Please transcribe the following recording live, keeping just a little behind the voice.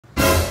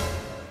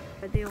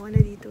Pwede ako na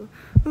dito.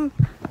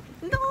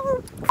 No!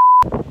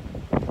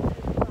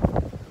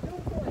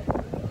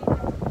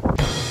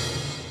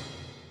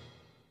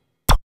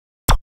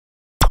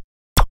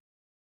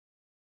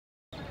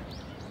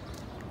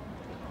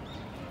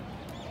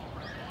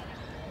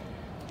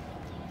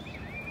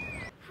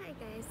 Hi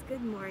guys,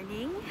 good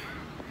morning.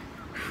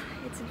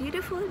 It's a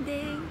beautiful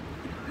day.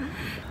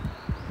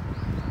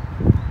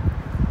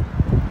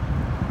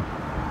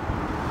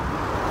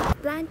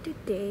 Plan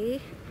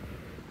today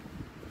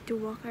to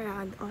walk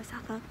around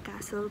Osaka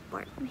Castle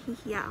Park.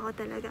 Nahihiya ako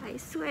talaga,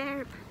 I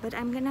swear. But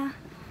I'm gonna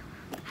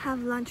have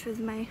lunch with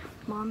my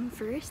mom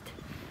first.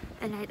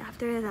 And right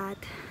after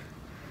that,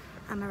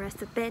 I'm gonna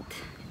rest a bit.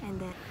 And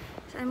then,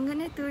 so I'm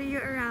gonna tour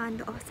you around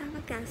the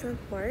Osaka Castle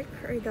Park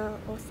or the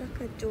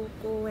Osaka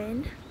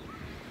Jokoen.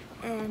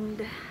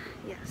 And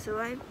yeah, so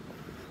I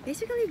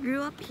basically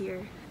grew up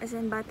here. As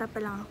in, bata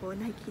pa lang ako,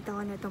 nakikita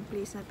ko na itong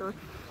place na to.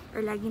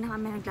 Or lagi na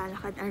kami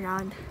naglalakad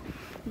around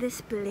this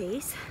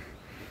place.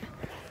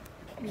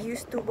 We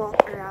used to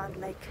walk around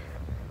like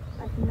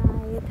at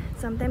night.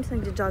 Sometimes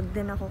nagja-jog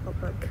din ako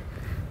kapag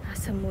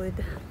nasa mood.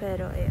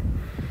 Pero ayan.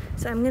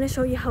 So I'm gonna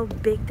show you how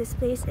big this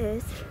place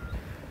is.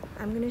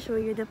 I'm gonna show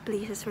you the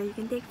places where you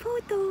can take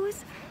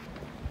photos.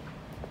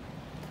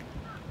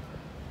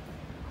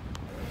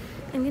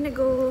 I'm gonna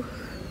go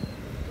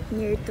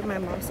near to my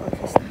mom's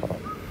office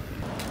now.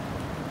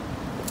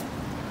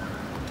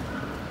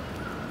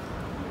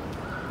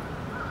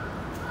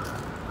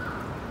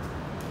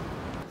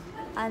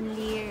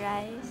 Unli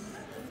rice.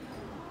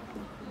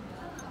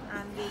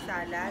 Unli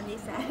salad. Unli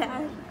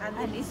salad.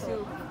 Unli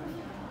soup.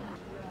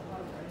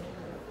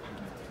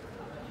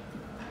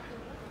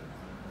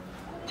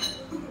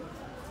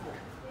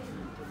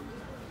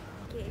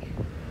 Okay,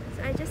 so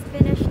I just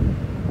finished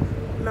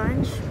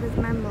lunch with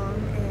my mom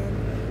and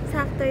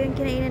sakto yung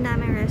kinainan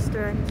namin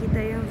restaurant,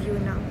 kita yung view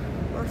ng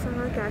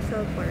Osaka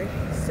Castle Park.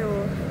 So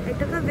I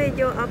took a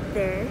video up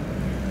there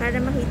para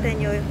makita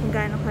nyo kung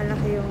gaano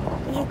kalaki yung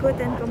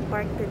iikutan kong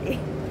park today.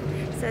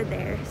 So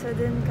there, so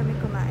dun kami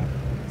kumain.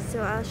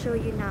 So I'll show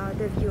you now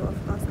the view of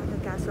Osaka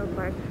Castle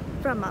Park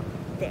from up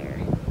there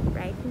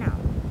right now.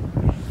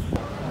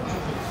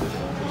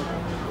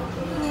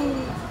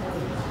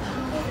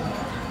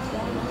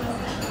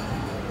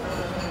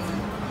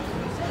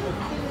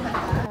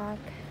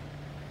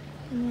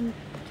 And you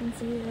can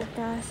see the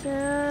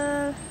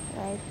castle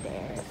right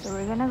there. So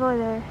we're gonna go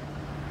there.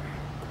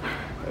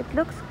 It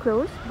looks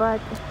close, but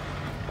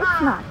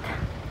it's not.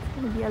 It's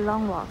gonna be a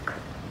long walk.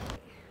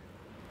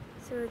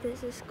 So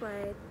this is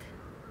quite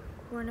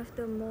one of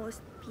the most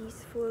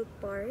peaceful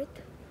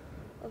part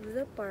of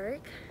the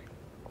park.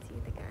 See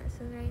the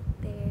castle right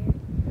there.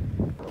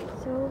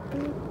 So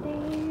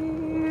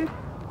pretty.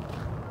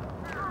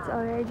 It's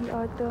already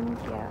autumn,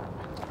 kaya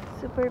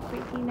super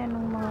pretty na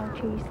nung mga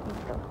trees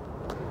dito.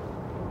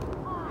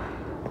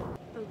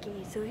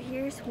 Okay, so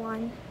here's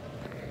one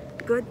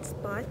good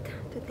spot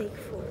to take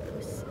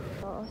photos.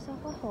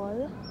 Osaka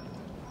Hall,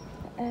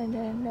 and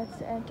then that's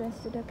the entrance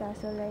to the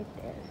castle right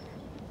there.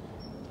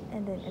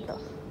 And then ito.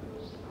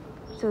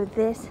 So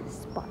this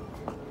spot.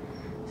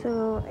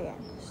 So ayan,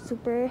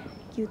 super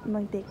cute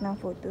mag-take ng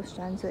photos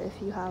dyan. So if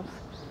you have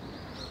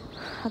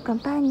a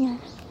companion,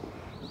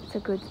 it's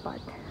a good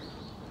spot.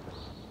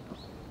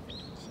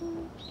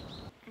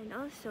 And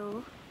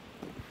also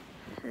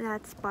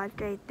that spot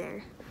right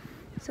there.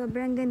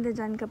 Sobrang ganda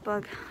dyan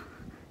kapag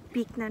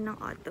peak na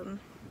ng autumn.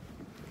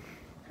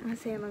 Ang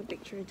saya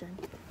mag-picture dyan.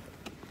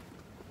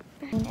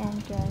 Main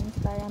entrance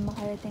para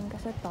makarating ka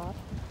sa top.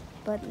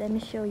 But let me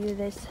show you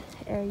this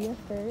area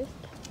first.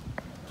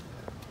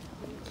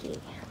 Okay,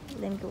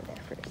 let me go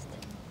there first.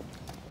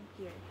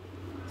 Here.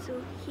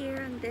 So here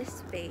on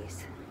this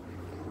space,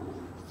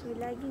 so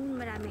laging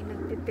maraming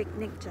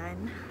nagpipiknik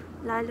dyan.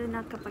 Lalo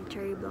na kapag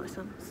cherry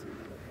blossoms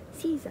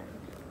season.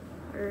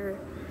 Or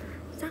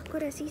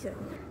sakura season.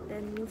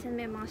 Then minsan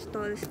may mga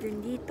stalls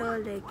din dito,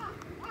 like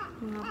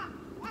mga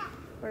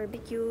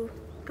barbecue,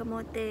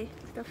 kamote,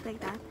 stuff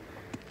like that.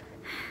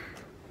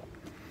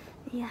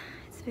 Yeah,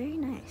 it's very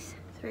nice.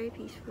 It's very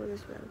peaceful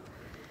as well.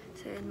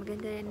 So yan,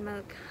 maganda rin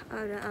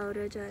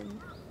mag-aura-aura dyan.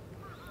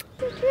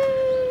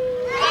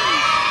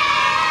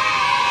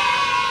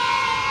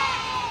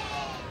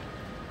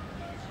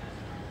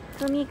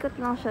 Sumikot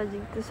lang siya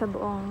dito sa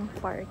buong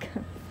park.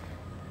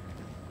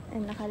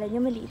 And nakala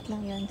niyo maliit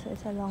lang yun, so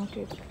it's a long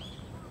trip.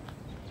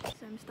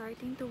 So I'm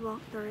starting to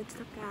walk towards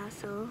the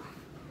castle.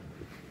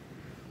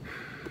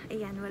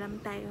 Ayan, wala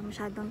tayo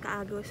masyadong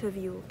kaagaw sa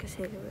view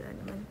kasi wala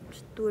naman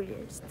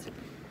tourists.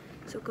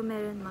 So kung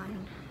meron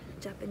man,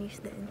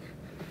 Japanese din.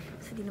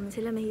 So di naman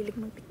sila mahilig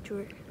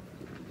mag-picture.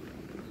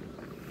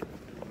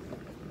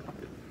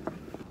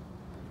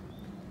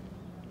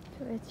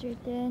 So it's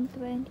written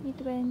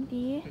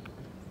 2020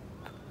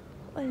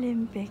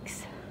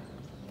 Olympics.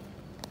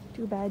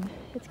 Too bad,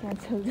 it's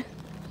cancelled.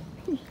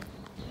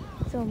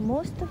 So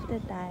most of the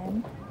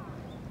time,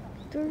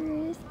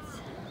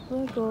 tourists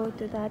will go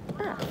to that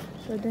path.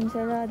 So dun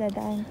sila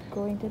dadaan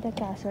going to the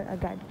castle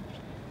agad.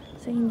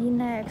 So hindi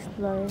na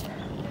explore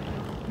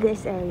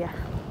this area.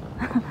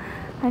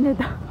 ano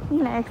daw,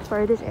 hindi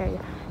na-explore this area.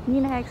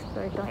 Hindi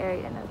na-explore tong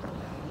area na to.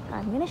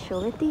 I'm gonna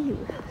show it to you.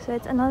 So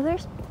it's another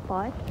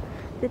spot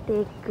to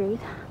take great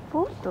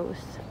photos.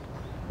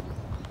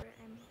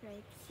 I'm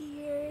right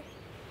here.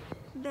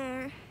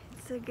 There.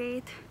 It's so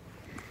great.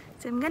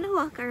 So I'm gonna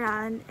walk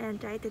around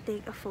and try to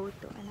take a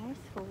photo. A nice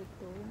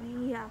photo.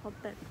 Nahihiya ako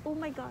but oh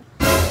my god.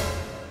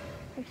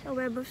 There's a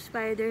web of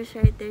spiders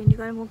right there. Hindi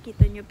ko alam kung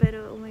kita nyo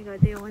pero oh my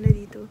god, ayoko na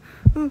dito.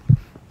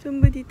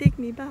 Somebody take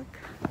me back.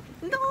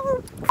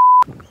 No!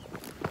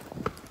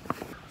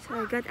 So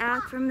I got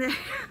out from there.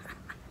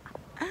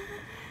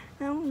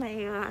 Oh my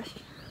gosh.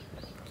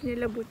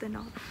 Kinilabutan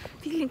ako.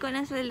 Feeling ko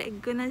nasa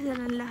leg ko na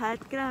sila lahat.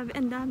 Grabe,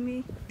 ang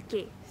dami.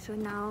 Okay, so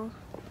now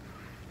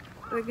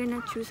we're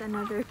gonna choose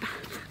another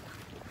path.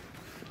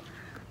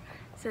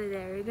 So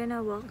there, we're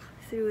gonna walk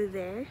through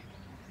there.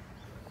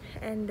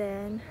 And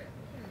then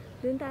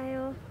dun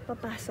tayo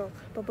papasok,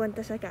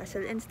 papunta sa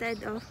castle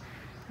instead of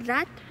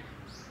that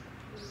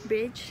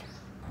bridge.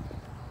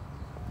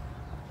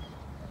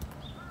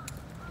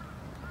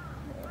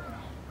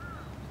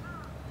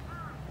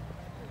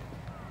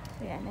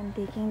 Ayan, I'm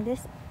taking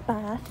this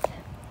path.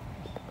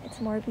 It's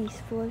more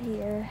peaceful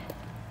here.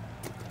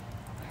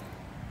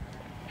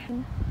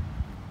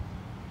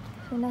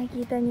 So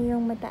nakikita niyo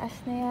yung mataas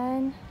na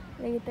yan.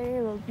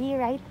 Later, we'll be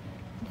right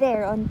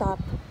there on top.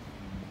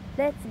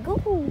 Let's go!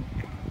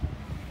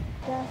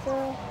 So,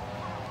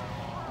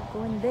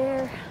 going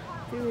there,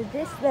 through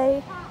this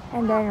way,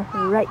 and then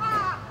right.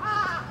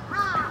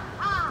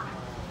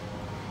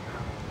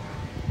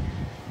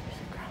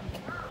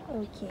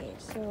 Okay,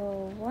 so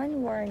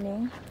one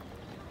warning.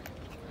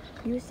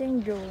 Using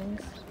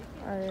drones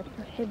are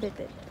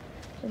prohibited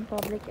in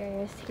public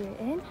areas here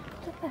in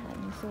Japan.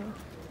 So,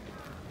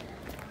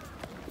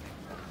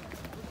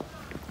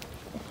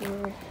 if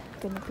you're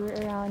gonna tour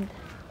around,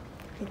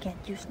 you can't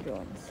use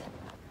drones.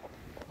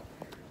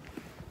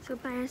 So,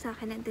 para sa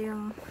akin, ito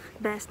yung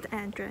best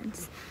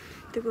entrance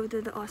to go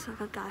to the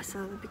Osaka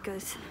Castle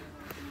because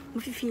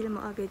mafe-feel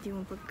mo agad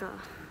yung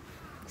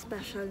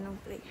pagka-special ng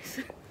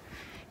place.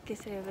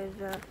 Kasi with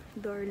the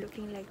door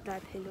looking like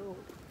that, hello.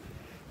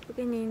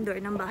 Pagka yung door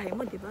ng bahay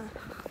mo, diba?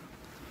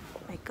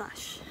 My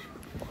gosh.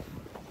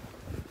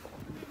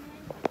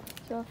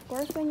 So, of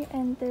course, when you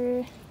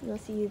enter, you'll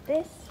see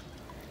this.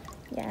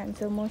 Yan,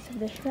 so most of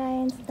the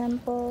shrines,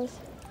 temples,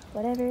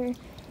 whatever,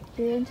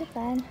 here in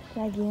Japan,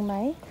 laging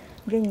may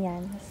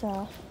ganyan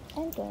sa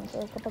entrance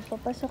or kapag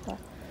papasok ka.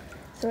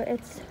 So,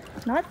 it's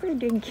not for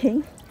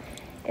drinking.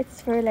 It's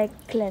for like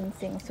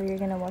cleansing. So,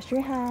 you're gonna wash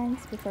your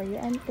hands before you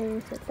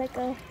enter. So, it's like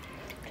a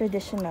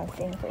traditional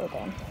thing for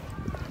them.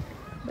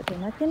 But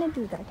we're not gonna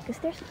do that because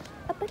there's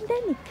a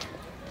pandemic.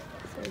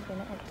 So we're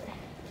gonna enter.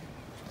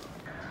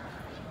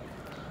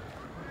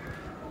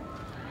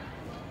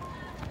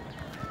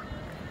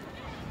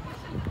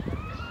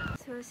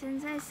 So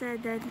since I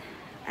said that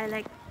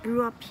I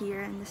grew up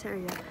here in this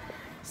area,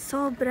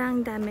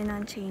 sobrang dami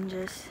ng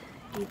changes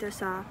dito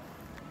sa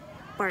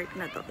part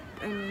na to.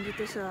 I mean,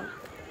 dito sa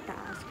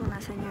taas kung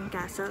nasan yung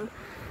castle.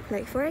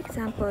 Like for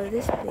example,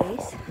 this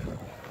place,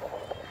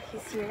 you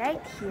see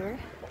right here,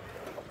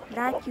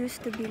 that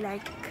used to be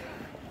like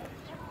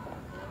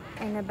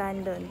an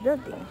abandoned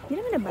building.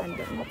 Hindi naman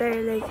abandoned,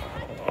 pero like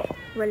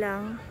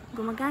walang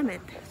gumagamit.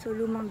 So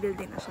lumang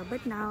building na siya.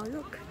 But now,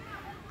 look,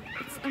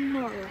 it's a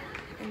mall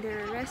and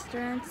there are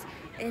restaurants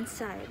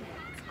inside.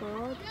 It's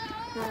called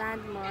the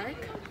Landmark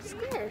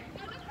Square.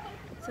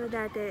 So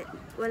dati,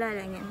 wala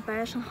lang yan.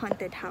 Para siyang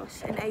haunted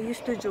house. And I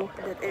used to joke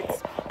that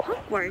it's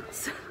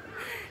Hogwarts.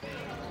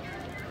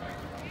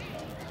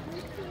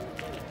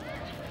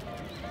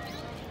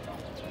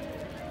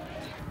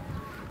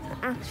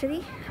 Actually,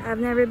 I've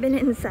never been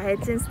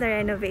inside since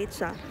na-renovate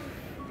siya.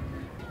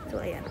 So,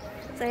 ayan.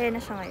 So, ayan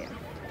na siya ngayon.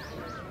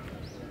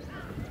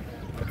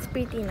 It's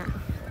pretty na.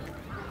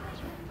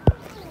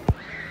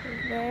 So,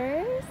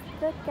 there's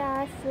the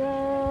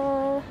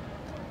castle.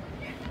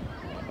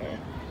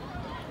 Here.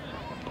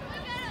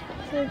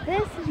 So,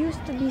 this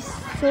used to be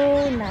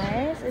so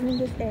nice. I mean,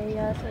 this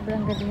area,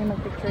 sobrang ganda niya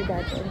mag-picture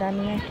dati. Ang dami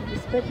niya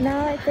trees. But now,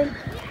 I think,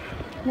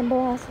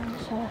 nabawasan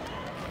siya.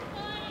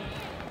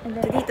 And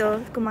then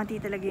dito,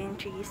 kumanti talaga yung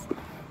trees.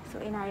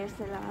 So, inayos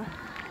nila.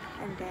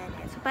 And then,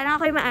 yeah. So,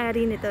 parang ako yung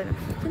maaari nito. No?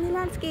 So,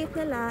 nilandscape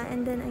nila.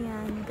 And then,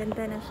 ayan,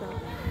 ganda na siya.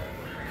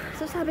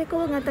 So, sabi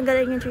ko, nga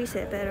tanggalin yung trees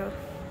eh. Pero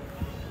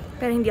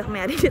hindi ako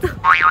maaari nito.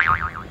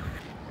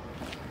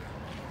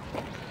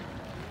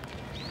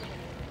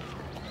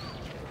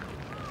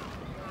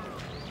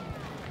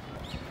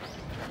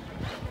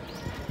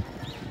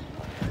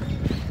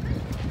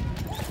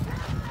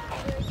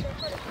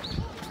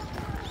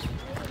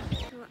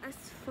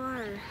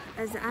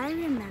 As I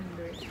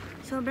remember,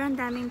 sobrang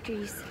daming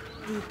trees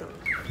dito.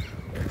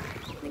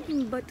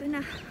 Naging bato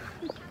na.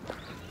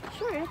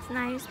 Sure, it's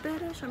nice,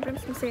 pero syempre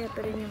mas masaya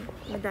pa rin yung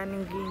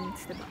madaming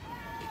greens, diba?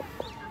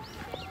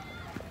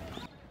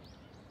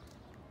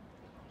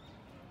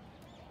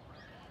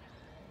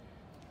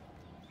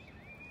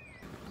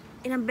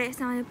 Ilang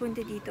beses na ako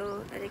napunta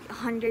dito, like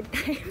 100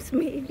 times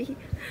maybe.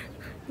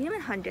 Hindi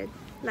naman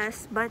 100,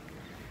 less, but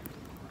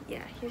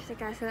Yeah, here's the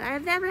castle.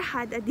 I've never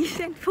had a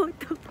decent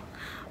photo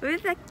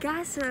with the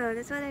castle.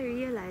 That's what I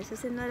realized.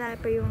 Kasi wala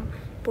pa yung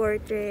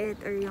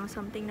portrait or yung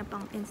something na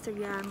pang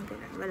Instagram.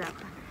 Wala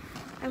pa.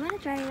 I wanna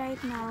try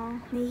right now.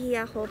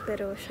 Nahihiya ako,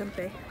 pero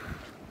syempre,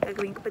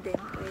 gagawin ko pa din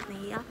kahit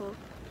nahihiya ako.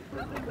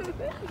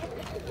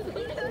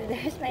 So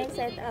there's my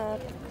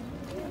setup.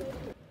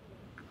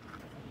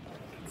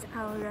 It's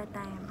aura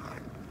time.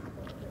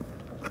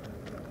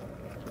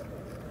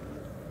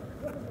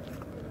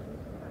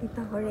 Dito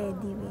ako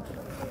ready, wait.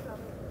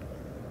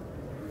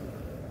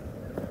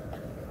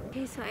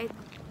 Okay, so I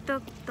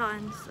took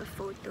tons of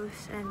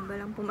photos and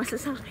walang pumasa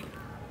sa akin.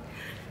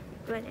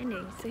 But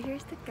anyway, so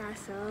here's the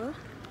castle.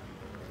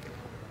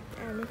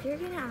 And if you're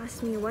gonna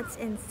ask me what's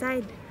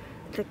inside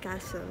the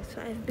castle,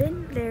 so I've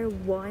been there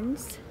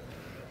once.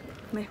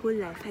 My whole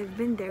life, I've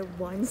been there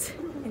once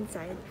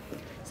inside.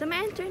 So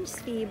my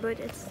entrance fee, but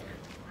I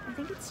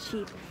think it's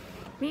cheap.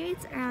 Maybe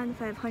it's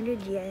around 500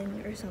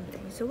 yen or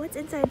something. So what's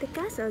inside the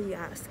castle, you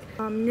ask?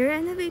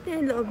 Nirenovate na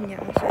yung loob niya.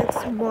 So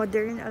it's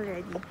modern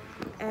already.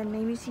 And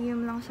may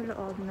museum lang sa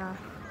loob na,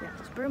 yeah,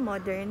 super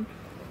modern.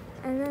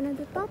 And then on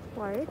the top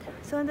part,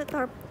 so on the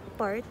top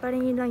part,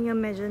 parang yun lang yung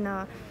medyo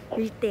na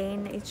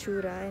retain na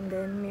itsura. And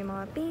then may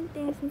mga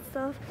paintings and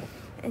stuff.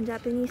 And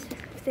Japanese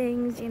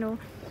things, you know.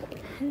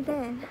 And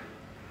then,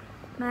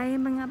 may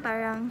mga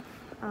parang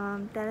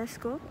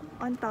telescope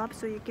on top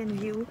so you can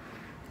view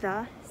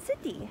the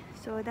city.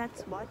 So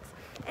that's what's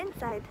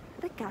inside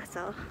the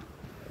castle.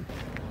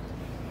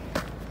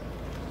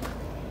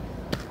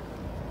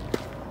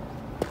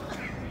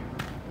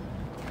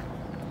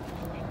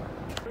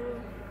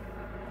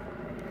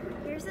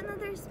 Here's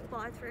another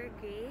spot for a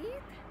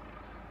gate.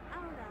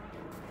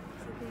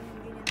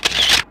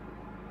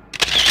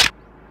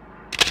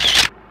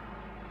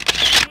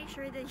 Make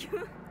sure that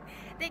you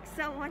take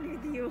someone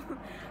with you,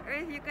 or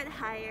if you could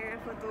hire a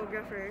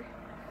photographer.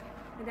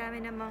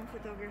 Madami namang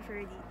photographer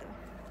dito.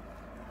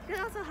 You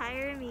could also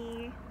hire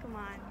me. Come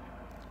on.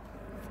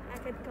 I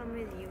could come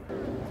with you.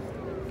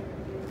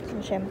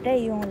 So, syempre,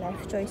 yung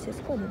life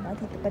choices ko, diba?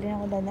 Dito pa rin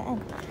ako dadaan.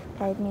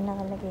 Kahit may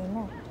nakalagay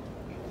na.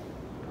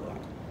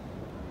 Yan.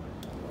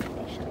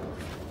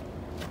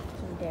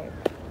 Okay, there.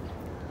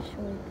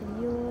 Show it to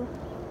you.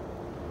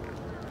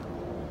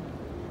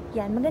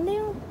 Yan, maganda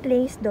yung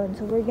place doon.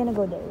 So, we're gonna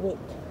go there. Wait.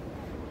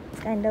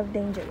 It's kind of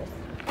dangerous.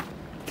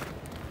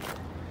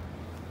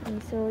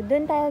 So,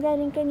 dun tayo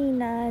galing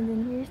kanina.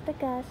 Then here's the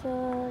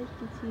castle. You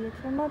can see it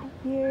from up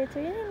here. It's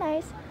a really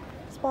nice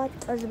spot.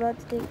 I was about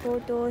to take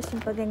photos. Yung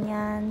pa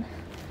ganyan.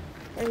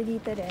 Or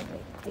dito rin.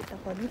 Wait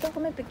ako. Dito ako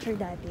may picture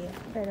dati.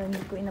 Pero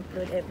hindi ko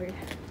in-upload ever.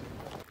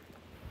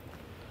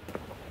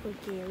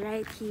 Okay,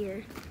 right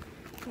here.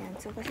 Yan.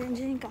 So, kasi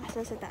nandiyan yung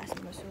castle sa taas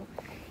mo. So,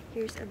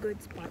 here's a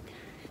good spot.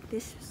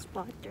 This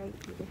spot right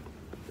here.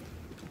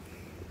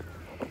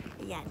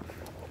 Yan.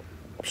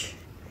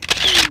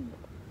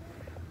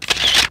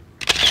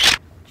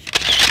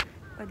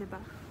 O,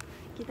 diba?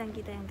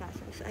 Kitang-kita yung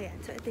castle. So, ayan.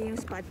 So, ito yung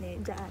spot niya.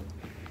 Diyan.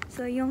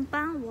 So, yung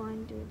pang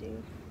 1, 2, 3.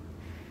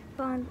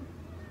 Pang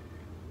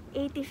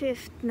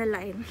 85th na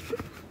line.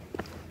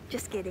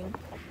 Just kidding.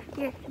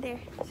 Here,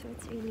 there. So,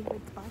 it's a really good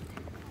spot.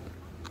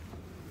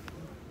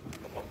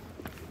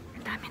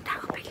 Ang daming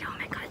tao bigla. Oh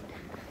my God.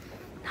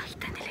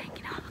 Nakita nila yung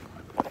ginawa ko.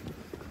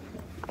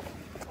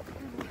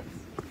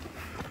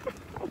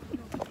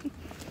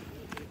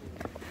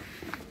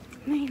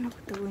 May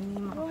nakutuwa niya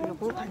mga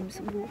kalokohan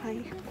sa buhay.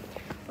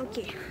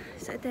 Okay,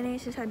 so ito na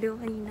yung sasabi ko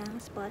kanina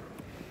spot.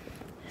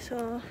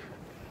 So,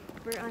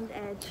 we're on the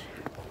edge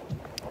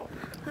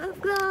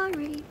of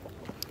glory.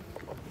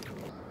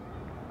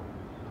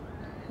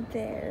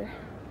 There.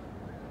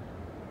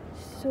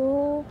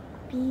 So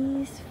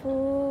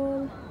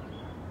peaceful.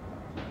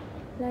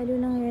 Lalo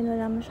na ngayon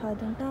wala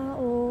masyadong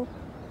tao.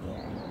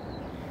 Ayan.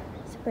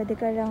 So, pwede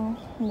ka lang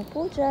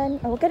umupo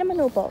dyan. Oh, huwag ka naman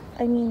upo.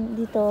 I mean,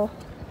 dito.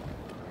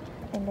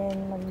 And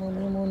then,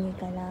 magmuni-muni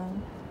ka lang.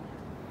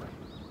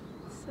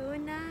 So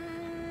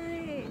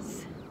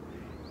nice!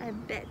 I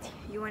bet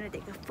you wanna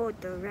take a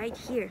photo right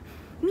here.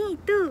 Me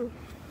too!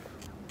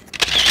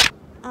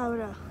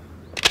 Aura.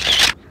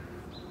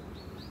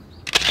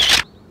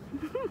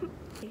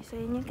 Okay, so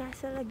yun yung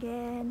castle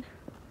again.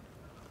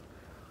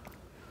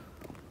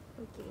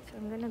 Okay, so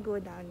I'm gonna go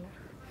down.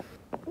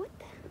 What?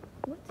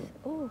 What?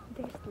 Oh,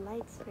 there's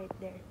lights right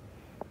there.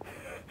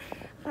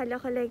 Akala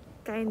ko like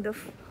kind of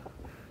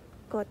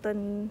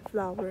cotton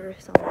flower or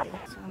something.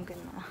 So I'm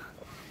gonna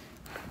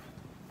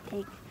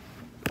take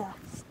the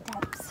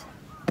steps.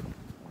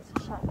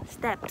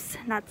 Steps,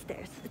 not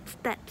stairs. It's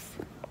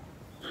steps.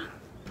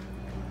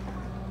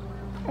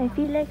 I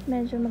feel like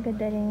medyo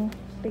maganda rin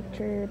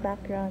picture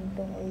background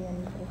tong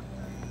ayan ko.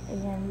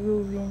 Ayan,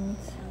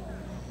 ruins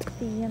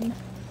theme.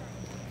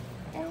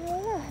 And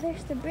voila,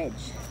 there's the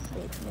bridge.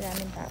 Wait,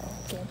 maraming tao.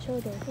 Can't show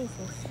their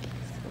faces.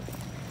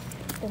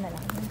 Ito na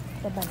lang.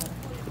 Taba na.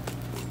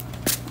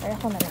 Para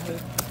ako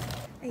malaki.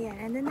 Ayan,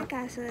 and then the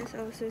castle is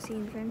also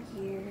seen from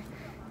here.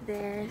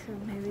 There, so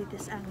maybe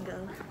this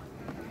angle.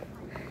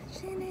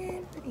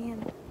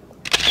 Ayan.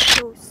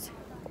 Pose.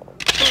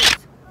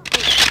 Pose.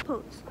 Pose.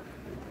 pose.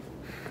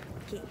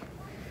 Okay.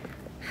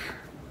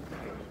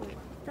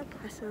 The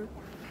castle.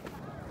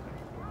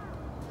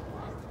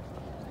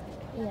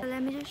 Yeah. So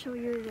let me just show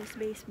you this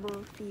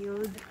baseball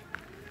field.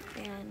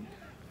 And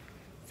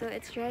so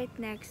it's right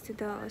next to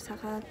the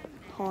Osaka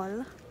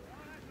Hall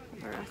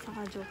or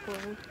Osaka Joke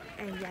Hall.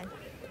 And yan.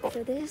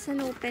 So this is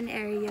an open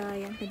area.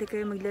 Yan, pwede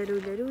kayo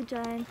maglaro-laro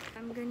dyan.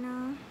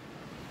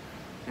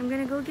 I'm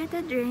gonna go get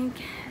a drink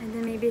and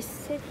then maybe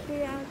sit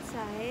here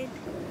outside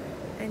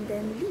and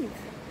then leave.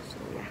 So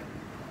yeah.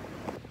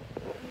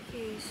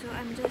 Okay, so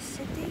I'm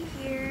just sitting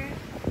here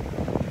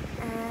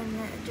and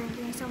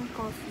drinking some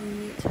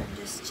coffee. So I'm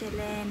just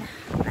chilling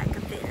like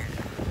a bit.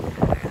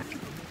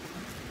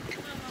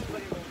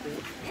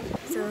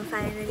 So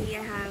finally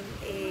I have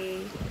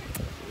a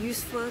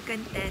useful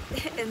content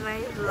in my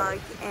vlog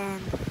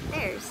and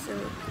there. So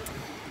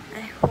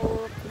I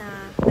hope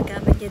na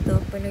magamit nyo ito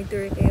pag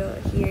nag-tour kayo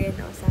here in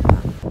Osaka.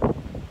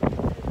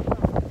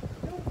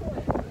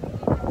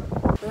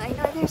 Well, I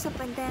know there's a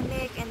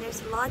pandemic and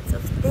there's lots of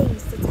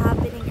things that's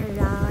happening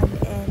around,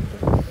 and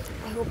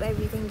I hope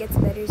everything gets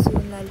better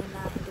soon, lalo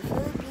na in the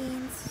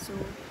Philippines. So,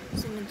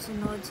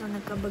 sunod-sunod, so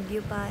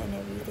nagkabagyo pa and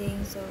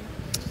everything. So,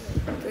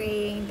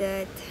 praying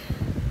that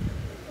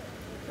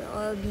we'll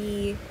all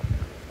be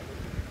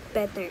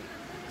better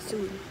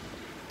soon.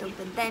 Itong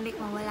pandemic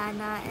mawala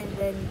na, and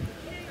then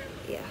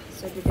yeah,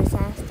 so the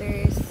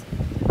disasters,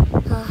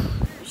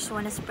 just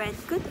want to spread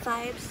good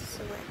vibes.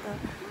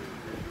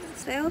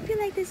 So I hope you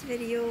like this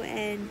video,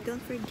 and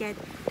don't forget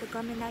to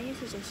comment down your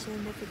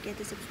suggestion. Don't forget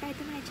to subscribe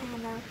to my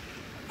channel,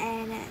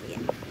 and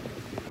yeah,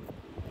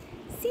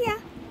 see ya.